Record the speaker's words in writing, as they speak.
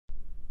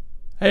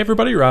Hey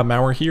everybody, Rob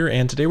Maurer here,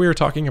 and today we are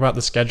talking about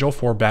the schedule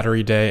for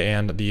Battery Day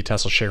and the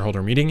Tesla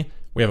shareholder meeting.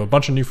 We have a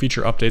bunch of new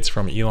feature updates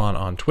from Elon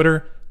on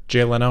Twitter,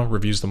 Jay Leno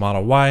reviews the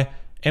Model Y,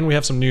 and we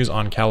have some news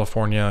on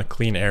California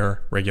clean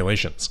air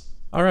regulations.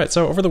 Alright,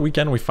 so over the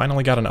weekend we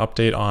finally got an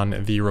update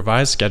on the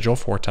revised schedule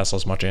for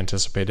Tesla's much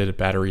anticipated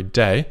Battery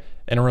Day.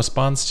 In a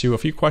response to a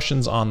few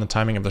questions on the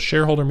timing of the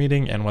shareholder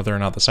meeting and whether or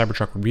not the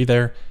Cybertruck would be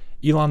there,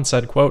 Elon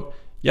said, quote,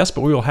 "Yes,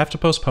 but we will have to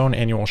postpone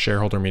annual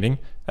shareholder meeting,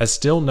 as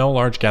still no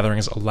large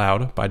gatherings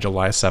allowed by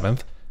July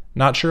 7th.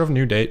 Not sure of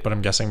new date, but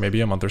I'm guessing maybe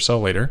a month or so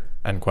later,"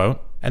 end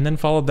quote. And then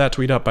followed that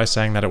tweet up by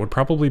saying that it would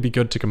probably be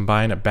good to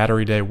combine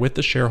Battery Day with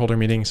the shareholder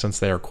meeting since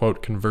they are,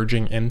 quote,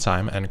 converging in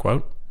time, end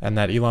quote, and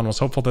that Elon was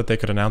hopeful that they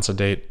could announce a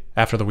date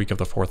after the week of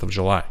the 4th of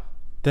July.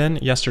 Then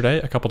yesterday,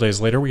 a couple days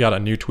later, we got a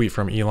new tweet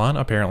from Elon,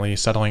 apparently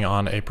settling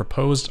on a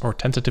proposed or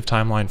tentative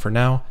timeline for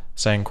now,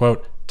 saying,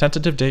 quote,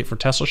 "Tentative date for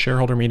Tesla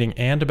shareholder meeting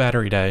and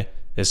Battery Day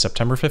is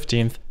September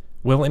 15th,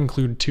 will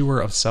include tour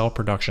of cell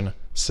production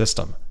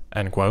system,"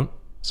 end quote.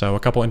 So a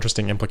couple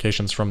interesting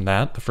implications from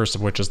that, the first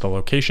of which is the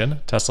location.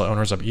 Tesla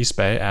owners of East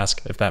Bay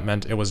asked if that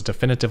meant it was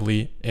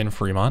definitively in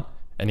Fremont,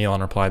 and Elon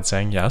replied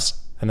saying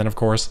yes. And then of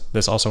course,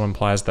 this also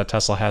implies that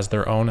Tesla has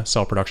their own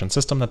cell production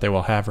system that they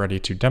will have ready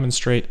to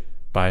demonstrate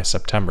by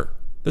September.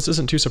 This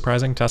isn't too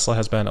surprising. Tesla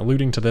has been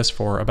alluding to this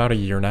for about a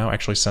year now,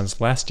 actually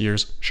since last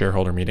year's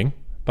shareholder meeting.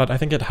 But I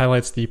think it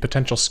highlights the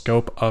potential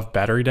scope of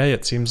Battery Day.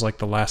 It seems like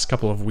the last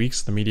couple of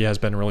weeks, the media has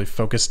been really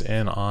focused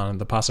in on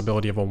the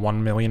possibility of a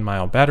 1 million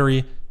mile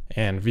battery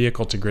and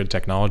vehicle-to-grid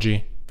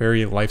technology.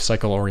 Very life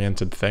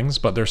cycle-oriented things,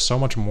 but there's so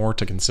much more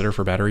to consider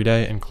for Battery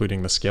Day,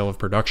 including the scale of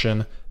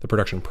production, the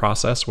production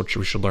process, which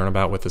we should learn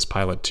about with this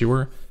pilot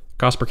tour,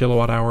 cost per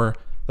kilowatt hour,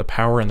 the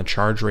power and the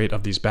charge rate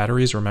of these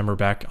batteries. Remember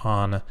back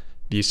on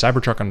the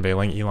Cybertruck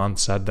unveiling, Elon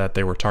said that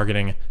they were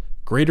targeting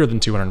greater than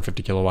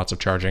 250 kilowatts of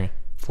charging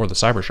for the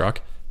Cybertruck.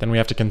 Then we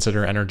have to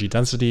consider energy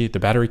density, the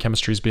battery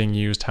chemistries being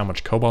used, how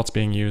much cobalt's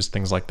being used,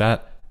 things like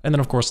that. And then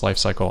of course life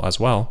cycle as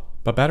well.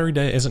 But Battery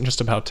Day isn't just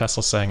about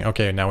Tesla saying,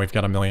 okay, now we've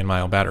got a 1 million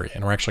mile battery,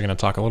 and we're actually going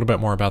to talk a little bit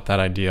more about that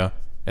idea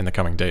in the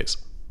coming days.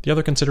 The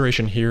other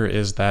consideration here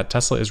is that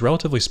Tesla is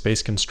relatively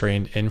space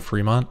constrained in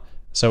Fremont,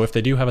 so if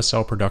they do have a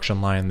cell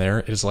production line there,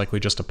 it is likely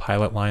just a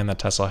pilot line that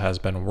Tesla has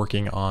been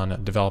working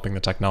on developing the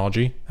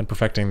technology and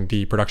perfecting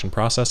the production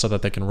process so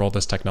that they can roll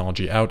this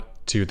technology out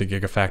to the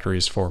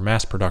gigafactories for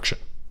mass production.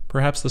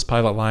 Perhaps this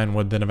pilot line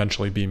would then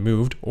eventually be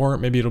moved, or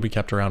maybe it'll be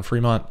kept around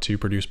Fremont to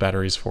produce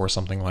batteries for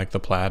something like the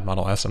Plaid,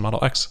 Model S, and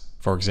Model X,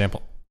 for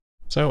example.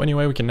 So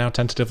anyway, we can now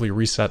tentatively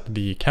reset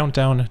the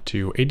countdown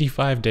to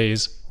 85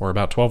 days, or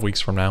about 12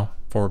 weeks from now,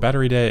 for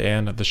Battery Day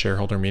and the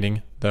shareholder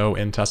meeting, though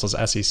in Tesla's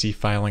SEC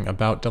filing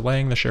about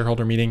delaying the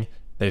shareholder meeting,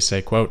 they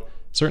say, quote,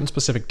 "Certain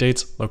specific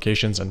dates,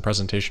 locations, and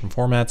presentation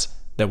formats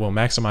that will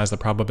maximize the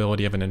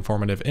probability of an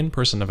informative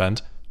in-person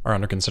event are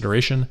under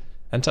consideration,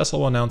 and Tesla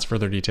will announce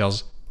further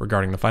details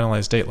regarding the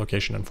finalized date,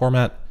 location, and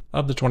format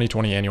of the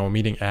 2020 annual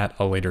meeting at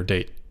a later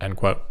date," end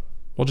quote.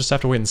 We'll just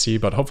have to wait and see,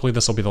 but hopefully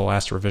this will be the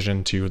last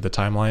revision to the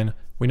timeline.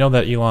 We know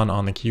that Elon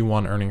on the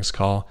Q1 earnings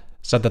call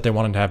said that they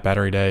wanted to have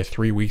Battery Day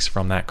 3 weeks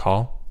from that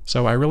call.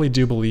 So I really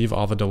do believe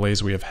all the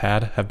delays we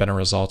have been a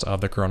result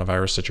of the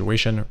coronavirus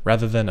situation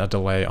rather than a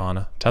delay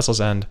on Tesla's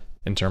end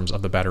in terms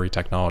of the battery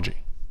technology.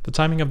 The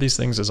timing of these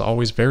things is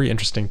always very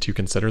interesting to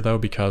consider though,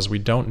 because we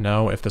don't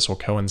know if this will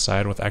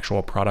coincide with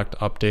actual product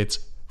updates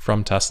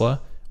from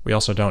Tesla. We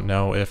also don't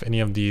know if any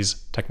of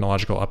these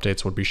technological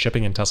updates would be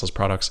shipping in Tesla's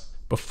products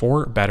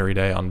before Battery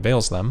Day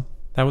unveils them.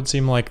 That would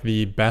seem like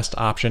the best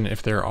option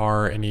if there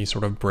are any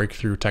sort of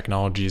breakthrough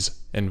technologies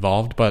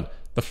involved, but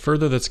the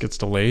further this gets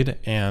delayed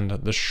and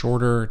the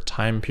shorter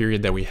time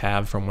period that we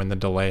have from when the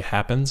delay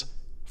happens,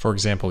 for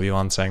example,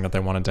 Elon saying that they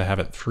wanted to have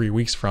it 3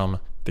 weeks from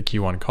the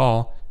Q1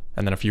 call,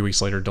 and then a few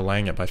weeks later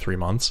delaying it by 3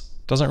 months,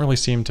 doesn't really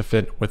seem to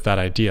fit with that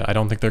idea. I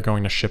don't think they're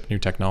going to ship new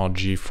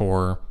technology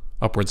for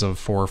upwards of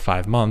 4 or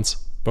 5 months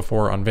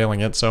before unveiling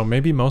it, so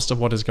maybe most of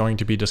what is going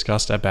to be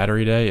discussed at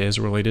Battery Day is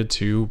related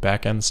to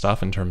back-end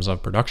stuff in terms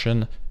of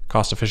production,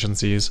 cost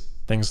efficiencies,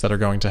 things that are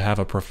going to have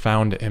a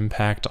profound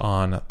impact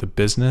on the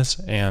business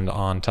and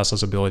on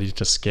Tesla's ability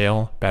to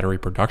scale battery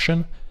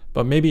production,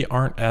 but maybe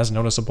aren't as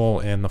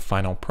noticeable in the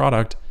final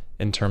product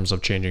in terms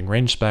of changing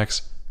range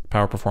specs,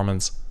 power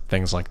performance,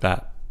 things like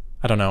that.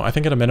 I don't know, I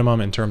think at a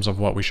minimum in terms of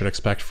what we should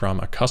expect from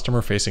a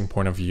customer-facing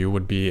point of view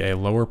would be a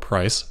lower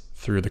price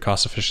through the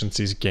cost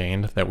efficiencies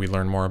gained that we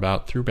learn more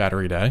about through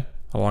Battery Day,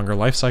 a longer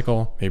life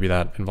cycle, maybe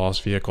that involves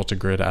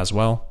vehicle-to-grid as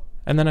well,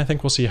 and then I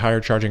think we'll see higher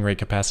charging rate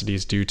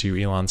capacities due to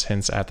Elon's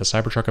hints at the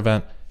Cybertruck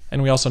event,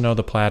 and we also know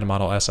the Plaid,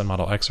 Model S, and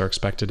Model X are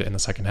expected in the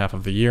second half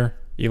of the year.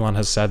 Elon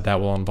has said that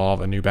will involve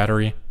a new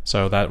battery,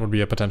 so that would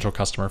be a potential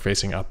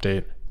customer-facing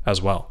update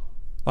as well.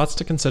 Lots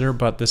to consider,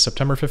 but this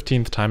September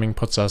 15th timing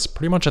puts us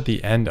pretty much at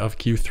the end of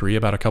Q3,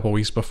 about a couple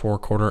weeks before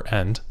quarter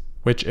end,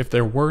 which if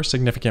there were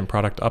significant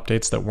product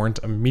updates that weren't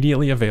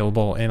immediately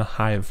available in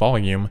high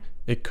volume,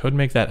 it could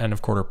make that end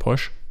of quarter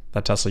push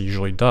that Tesla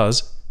usually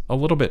does a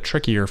little bit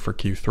trickier for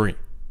Q3,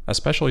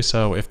 especially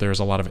so if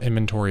there's a lot of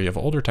inventory of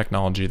older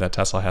technology that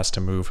Tesla has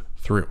to move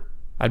through.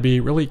 I'd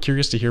be really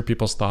curious to hear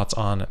people's thoughts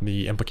on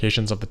the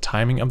implications of the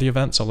timing of the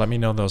event, so let me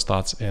know those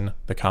thoughts in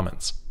the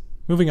comments.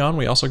 Moving on,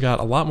 we also got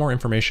a lot more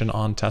information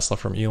on Tesla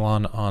from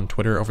Elon on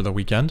Twitter over the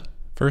weekend.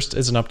 First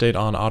is an update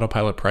on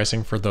autopilot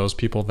pricing for those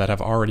people that have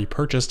already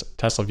purchased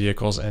Tesla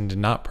vehicles and did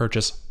not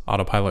purchase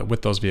autopilot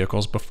with those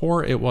vehicles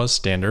before it was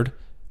standard.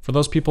 For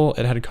those people,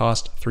 it had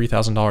cost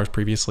 $3,000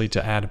 previously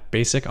to add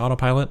basic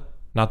autopilot,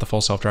 not the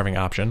full self-driving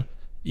option.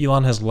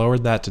 Elon has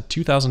lowered that to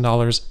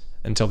 $2,000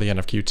 until the end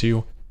of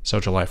Q2, so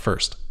July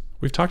 1st.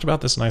 We've talked about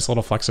this nice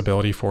little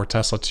flexibility for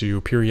Tesla to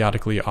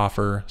periodically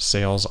offer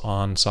sales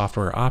on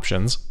software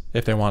options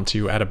if they want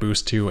to add a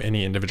boost to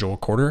any individual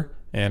quarter,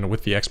 and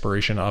with the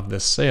expiration of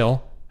this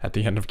sale at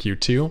the end of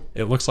Q2,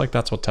 it looks like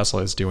that's what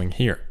Tesla is doing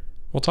here.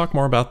 We'll talk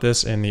more about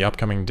this in the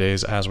upcoming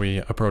days as we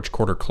approach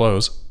quarter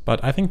close,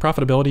 but I think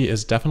profitability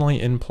is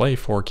definitely in play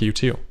for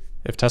Q2.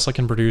 If Tesla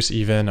can produce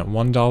even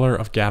 $1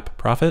 of GAAP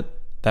profit,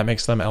 that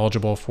makes them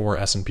eligible for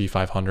S&P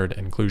 500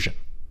 inclusion.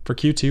 For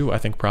Q2, I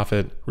think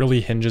profit really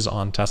hinges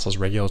on Tesla's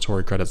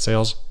regulatory credit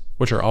sales,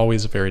 which are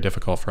always very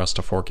difficult for us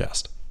to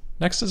forecast.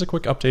 Next is a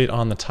quick update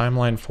on the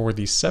timeline for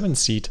the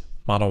 7-seat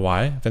Model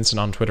Y.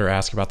 Vincent on Twitter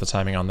asked about the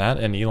timing on that,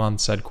 and Elon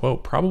said,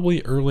 quote,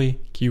 probably early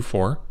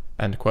Q4,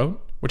 end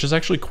quote, which is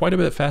actually quite a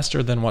bit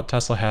faster than what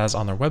Tesla has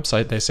on their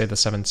website. They say the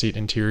 7-seat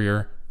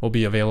interior will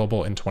be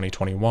available in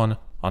 2021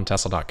 on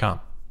Tesla.com.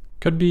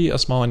 Could be a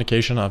small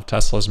indication of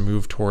Tesla's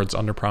move towards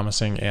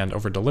underpromising and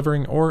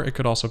over-delivering, or it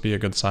could also be a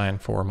good sign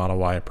for Model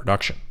Y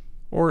production.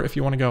 Or if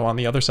you want to go on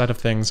the other side of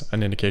things,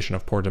 an indication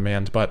of poor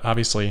demand, but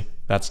obviously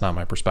that's not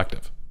my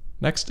perspective.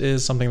 Next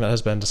is something that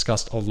has been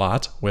discussed a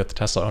lot, with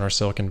Tesla owner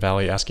Silicon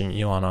Valley asking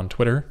Elon on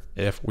Twitter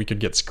if we could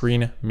get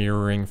screen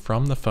mirroring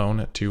from the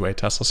phone to a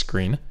Tesla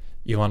screen.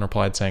 Elon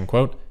replied saying,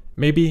 quote,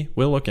 maybe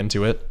we'll look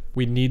into it.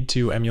 We need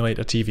to emulate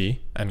a TV,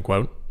 end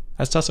quote.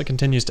 As Tesla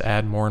continues to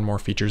add more and more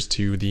features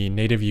to the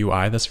native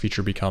UI, this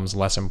feature becomes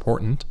less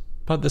important,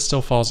 but this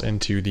still falls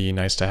into the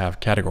nice-to-have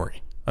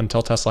category.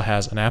 Until Tesla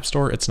has an app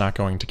store, it's not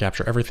going to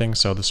capture everything,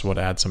 so this would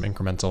add some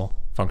incremental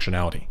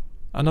functionality.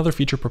 Another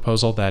feature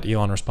proposal that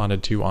Elon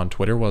responded to on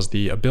Twitter was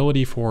the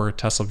ability for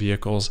Tesla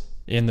vehicles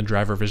in the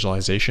driver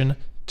visualization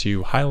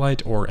to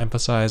highlight or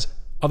emphasize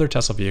other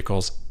Tesla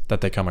vehicles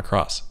that they come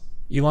across.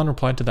 Elon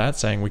replied to that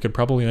saying we could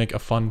probably make a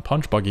fun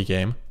punch buggy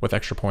game with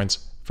extra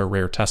points for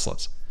rare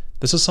Teslas.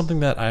 This is something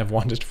that I have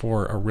wanted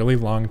for a really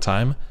long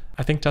time.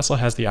 I think Tesla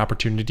has the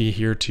opportunity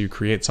here to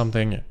create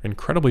something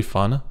incredibly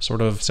fun,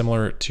 sort of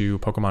similar to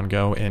Pokemon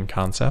Go in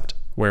concept,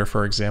 where,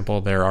 for example,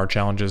 there are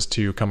challenges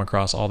to come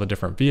across all the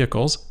different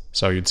vehicles.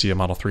 So you'd see a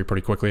Model 3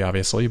 pretty quickly,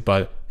 obviously,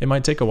 but it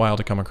might take a while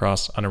to come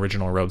across an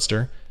original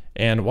Roadster.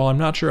 And while I'm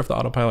not sure if the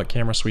autopilot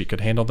camera suite could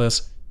handle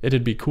this,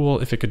 it'd be cool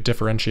if it could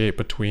differentiate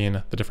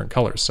between the different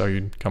colors. So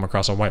you'd come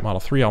across a white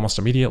Model 3 almost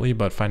immediately,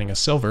 but finding a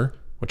silver,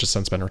 which has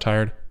since been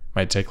retired,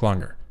 might take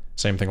longer.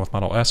 Same thing with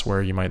Model S,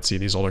 where you might see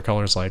these older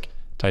colors like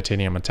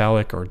titanium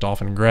metallic or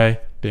dolphin gray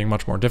being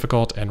much more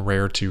difficult and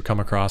rare to come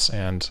across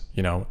and,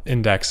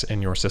 index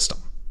in your system.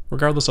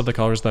 Regardless of the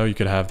colors though, you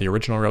could have the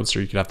original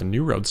Roadster, you could have the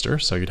new Roadster,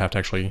 so you'd have to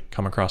actually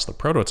come across the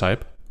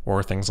prototype,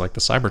 or things like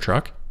the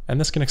Cybertruck. And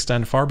this can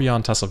extend far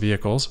beyond Tesla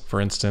vehicles, for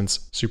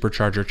instance,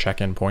 supercharger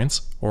check-in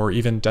points, or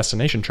even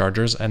destination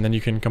chargers, and then you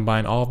can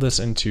combine all of this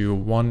into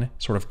one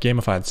sort of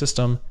gamified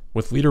system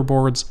with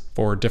leaderboards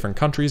for different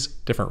countries,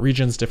 different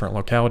regions, different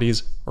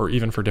localities, or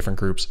even for different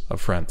groups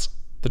of friends.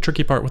 The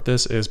tricky part with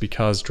this is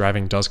because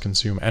driving does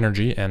consume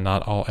energy and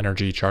not all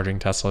energy charging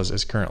Teslas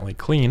is currently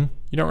clean,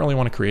 you don't really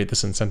want to create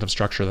this incentive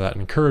structure that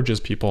encourages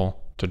people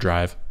to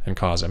drive and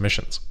cause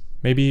emissions.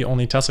 Maybe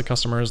only Tesla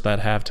customers that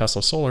have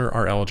Tesla Solar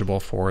are eligible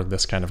for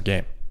this kind of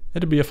game.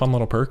 It'd be a fun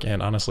little perk,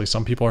 and honestly,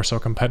 some people are so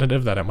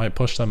competitive that it might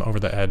push them over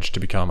the edge to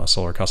become a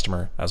solar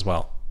customer as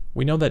well.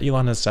 We know that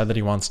Elon has said that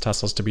he wants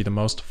Teslas to be the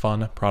most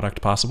fun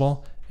product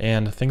possible,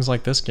 and things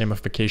like this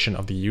gamification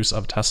of the use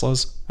of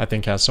Teslas, I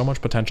think has so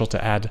much potential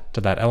to add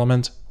to that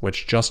element,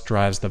 which just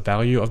drives the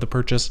value of the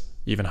purchase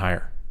even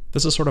higher.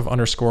 This is sort of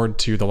underscored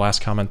to the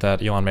last comment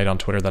that Elon made on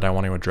Twitter that I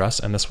want to address,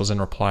 and this was in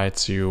reply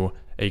to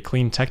a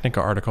Clean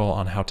Technica article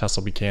on how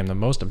Tesla became the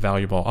most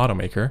valuable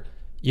automaker.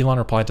 Elon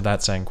replied to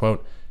that saying,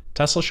 quote,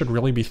 Tesla should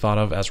really be thought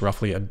of as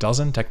roughly a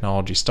dozen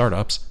technology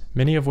startups,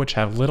 many of which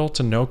have little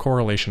to no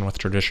correlation with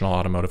traditional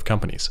automotive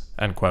companies,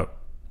 end quote.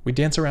 We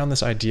dance around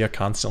this idea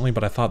constantly,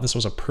 but I thought this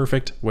was a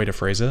perfect way to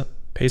phrase it.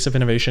 Pace of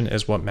innovation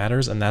is what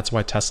matters, and that's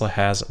why Tesla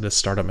has this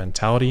startup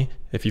mentality.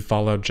 If you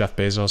followed Jeff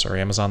Bezos or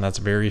Amazon, that's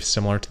very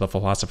similar to the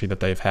philosophy that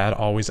they've had,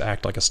 always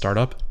act like a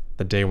startup,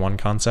 the day one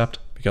concept,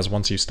 because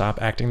once you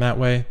stop acting that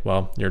way,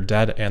 well, you're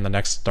dead, and the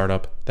next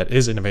startup that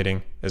is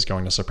innovating is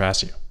going to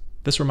surpass you.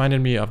 This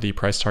reminded me of the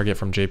price target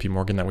from JP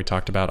Morgan that we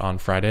talked about on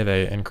Friday.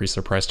 They increased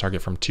their price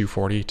target from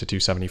 $240 to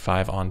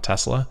 $275 on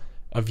Tesla.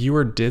 A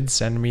viewer did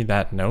send me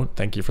that note,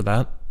 thank you for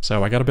that.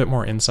 So I got a bit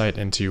more insight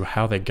into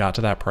how they got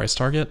to that price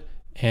target,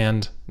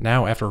 and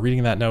now after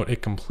reading that note,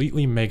 it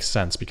completely makes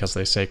sense because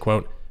they say,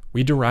 quote,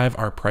 we derive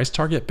our price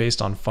target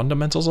based on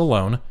fundamentals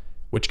alone,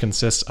 which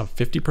consists of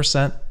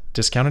 50%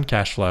 discounted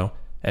cash flow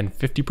and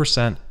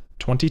 50%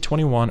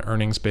 2021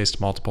 earnings-based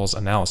multiples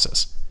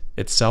analysis,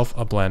 itself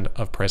a blend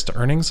of price to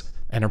earnings,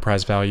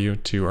 enterprise value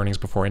to earnings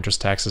before interest,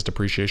 taxes,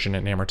 depreciation,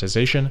 and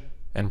amortization,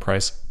 and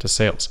price to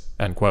sales,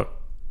 end quote.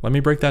 Let me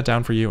break that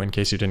down for you in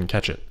case you didn't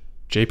catch it.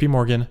 JP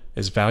Morgan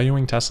is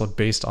valuing Tesla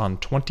based on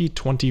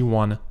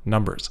 2021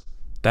 numbers.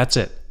 That's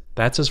it.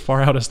 That's as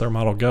far out as their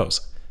model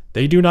goes.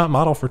 They do not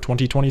model for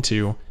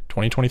 2022,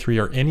 2023,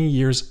 or any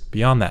years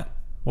beyond that.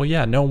 Well,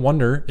 yeah, no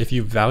wonder if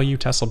you value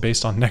Tesla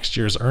based on next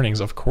year's earnings,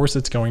 of course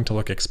it's going to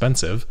look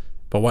expensive.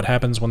 But what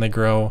happens when they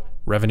grow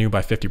revenue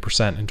by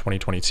 50% in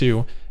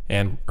 2022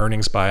 and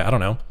earnings by,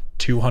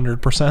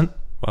 200%?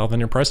 Well, then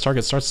your price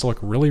target starts to look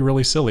really,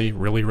 really silly,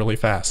 really, really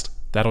fast.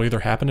 That'll either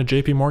happen to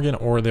JP Morgan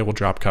or they will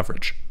drop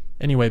coverage.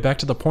 Anyway, back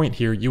to the point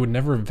here, you would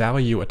never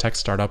value a tech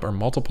startup or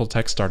multiple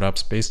tech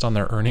startups based on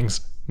their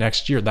earnings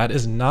next year. That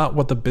is not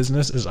what the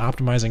business is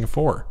optimizing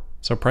for.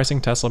 So pricing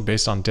Tesla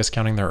based on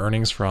discounting their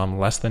earnings from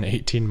less than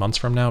 18 months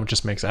from now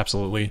just makes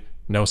absolutely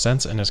no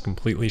sense and is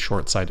completely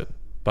short-sighted.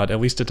 But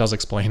at least it does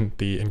explain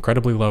the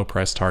incredibly low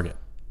price target.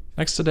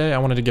 Next today, I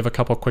wanted to give a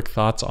couple quick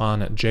thoughts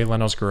on Jay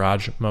Leno's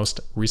Garage most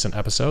recent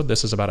episode.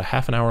 This is about a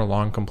half an hour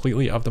long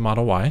completely of the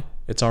Model Y.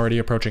 It's already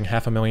approaching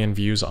 500,000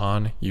 views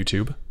on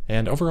YouTube.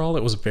 And overall,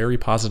 it was very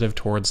positive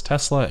towards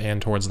Tesla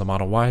and towards the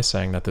Model Y,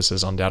 saying that this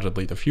is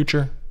undoubtedly the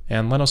future.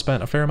 And Leno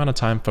spent a fair amount of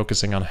time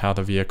focusing on how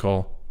the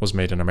vehicle was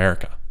made in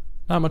America.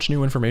 Not much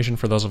new information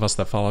for those of us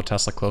that follow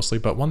Tesla closely,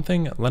 but one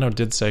thing Leno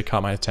did say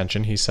caught my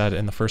attention. He said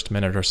in the first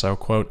minute or so,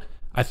 quote,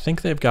 "I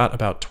think they've got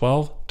about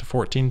 12 to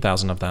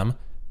 14,000 of them,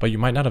 but you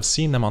might not have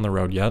seen them on the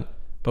road yet,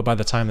 but by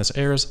the time this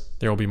airs,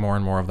 there will be more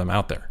and more of them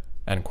out there,"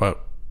 end quote.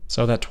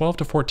 So that 12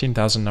 to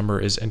 14,000 number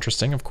is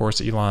interesting. Of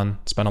course, Elon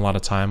spent a lot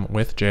of time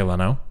with Jay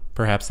Leno.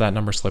 Perhaps that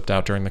number slipped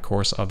out during the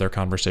course of their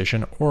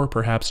conversation, or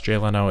perhaps Jay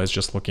Leno is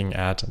just looking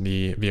at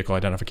the vehicle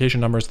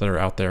identification numbers that are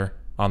out there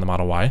on the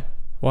Model Y.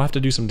 We'll have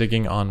to do some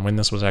digging on when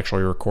this was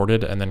actually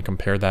recorded and then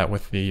compare that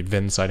with the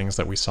VIN sightings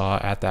that we saw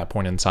at that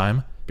point in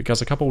time,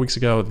 because a couple weeks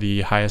ago,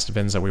 the highest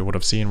VINs that we would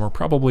have seen were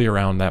probably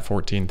around that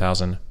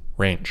 14,000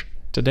 range.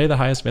 Today, the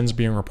highest VINs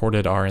being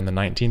reported are in the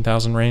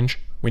 19,000 range.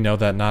 We know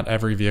that not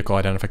every vehicle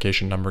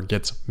identification number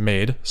gets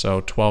made,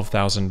 so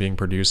 12,000 being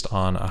produced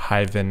on a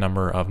high VIN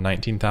number of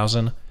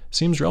 19,000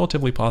 seems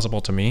relatively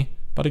plausible to me,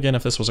 but again,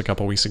 if this was a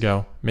couple weeks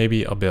ago,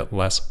 maybe a bit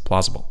less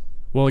plausible.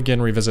 We'll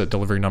again revisit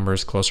delivery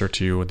numbers closer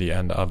to the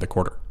end of the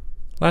quarter.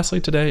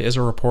 Lastly today is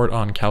a report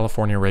on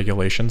California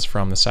regulations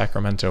from the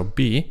Sacramento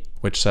Bee,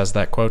 which says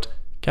that, quote,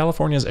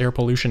 "California's air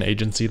pollution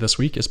agency this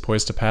week is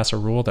poised to pass a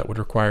rule that would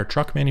require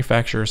truck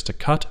manufacturers to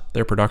cut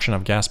their production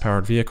of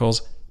gas-powered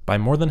vehicles by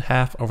more than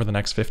half over the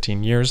next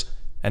 15 years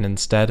and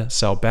instead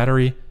sell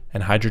battery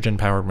and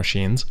hydrogen-powered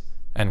machines,"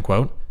 end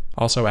quote.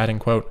 Also adding,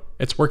 quote,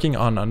 "It's working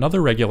on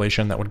another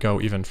regulation that would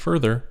go even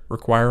further,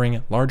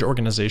 requiring large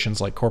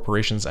organizations like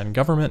corporations and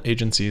government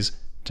agencies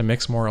to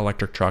mix more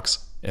electric trucks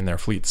in their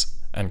fleets,"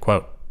 end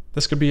quote.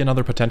 This could be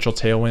another potential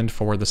tailwind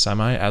for the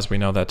Semi, as we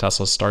know that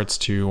Tesla starts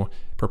to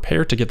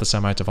prepare to get the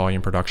Semi to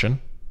volume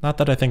production. Not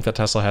that I think that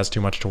Tesla has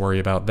too much to worry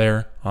about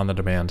there on the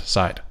demand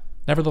side.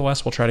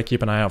 Nevertheless, we'll try to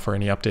keep an eye out for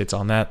any updates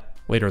on that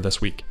later this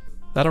week.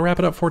 That'll wrap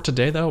it up for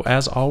today, though.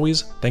 As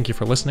always, thank you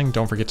for listening.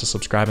 Don't forget to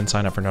subscribe and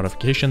sign up for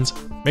notifications.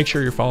 Make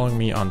sure you're following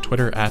me on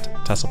Twitter at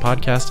Tesla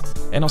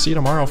Podcast, and I'll see you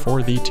tomorrow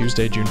for the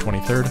Tuesday, June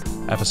 23rd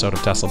episode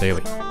of Tesla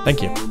Daily.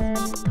 Thank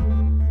you.